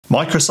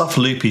Microsoft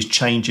Loop is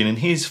changing, and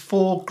here's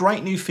 4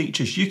 great new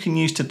features you can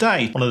use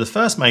today. One of the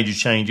first major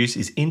changes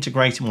is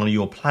integrating one of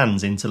your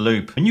plans into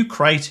Loop. When you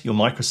create your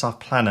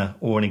Microsoft planner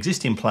or an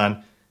existing plan,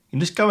 you can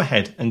just go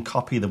ahead and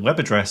copy the web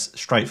address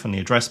straight from the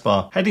address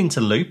bar. Head into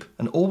Loop,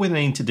 and all we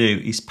need to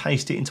do is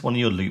paste it into one of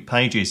your Loop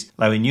pages,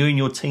 allowing you and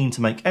your team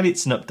to make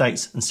edits and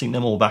updates and sync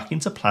them all back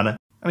into Planner.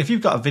 And if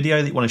you've got a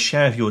video that you want to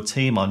share with your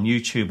team on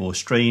YouTube or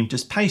stream,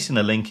 just paste in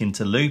a link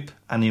into Loop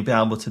and you'll be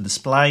able to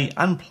display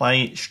and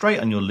play it straight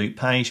on your Loop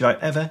page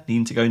without ever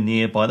needing to go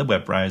nearby the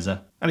web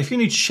browser. And if you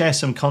need to share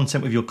some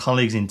content with your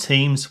colleagues in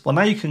Teams, well,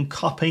 now you can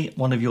copy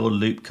one of your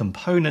Loop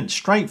components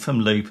straight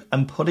from Loop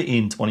and put it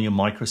into one of your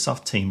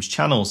Microsoft Teams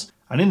channels.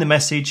 And in the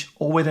message,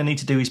 all we need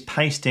to do is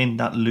paste in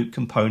that Loop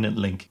component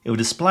link. It will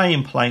display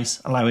in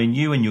place, allowing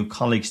you and your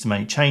colleagues to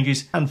make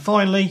changes. And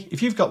finally,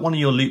 if you've got one of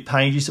your Loop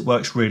pages that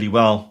works really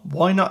well,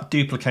 why not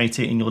duplicate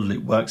it in your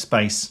Loop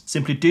workspace?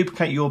 Simply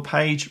duplicate your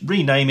page,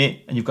 rename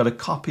it, and you've got a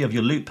copy of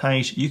your Loop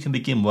page you can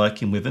begin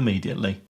working with immediately.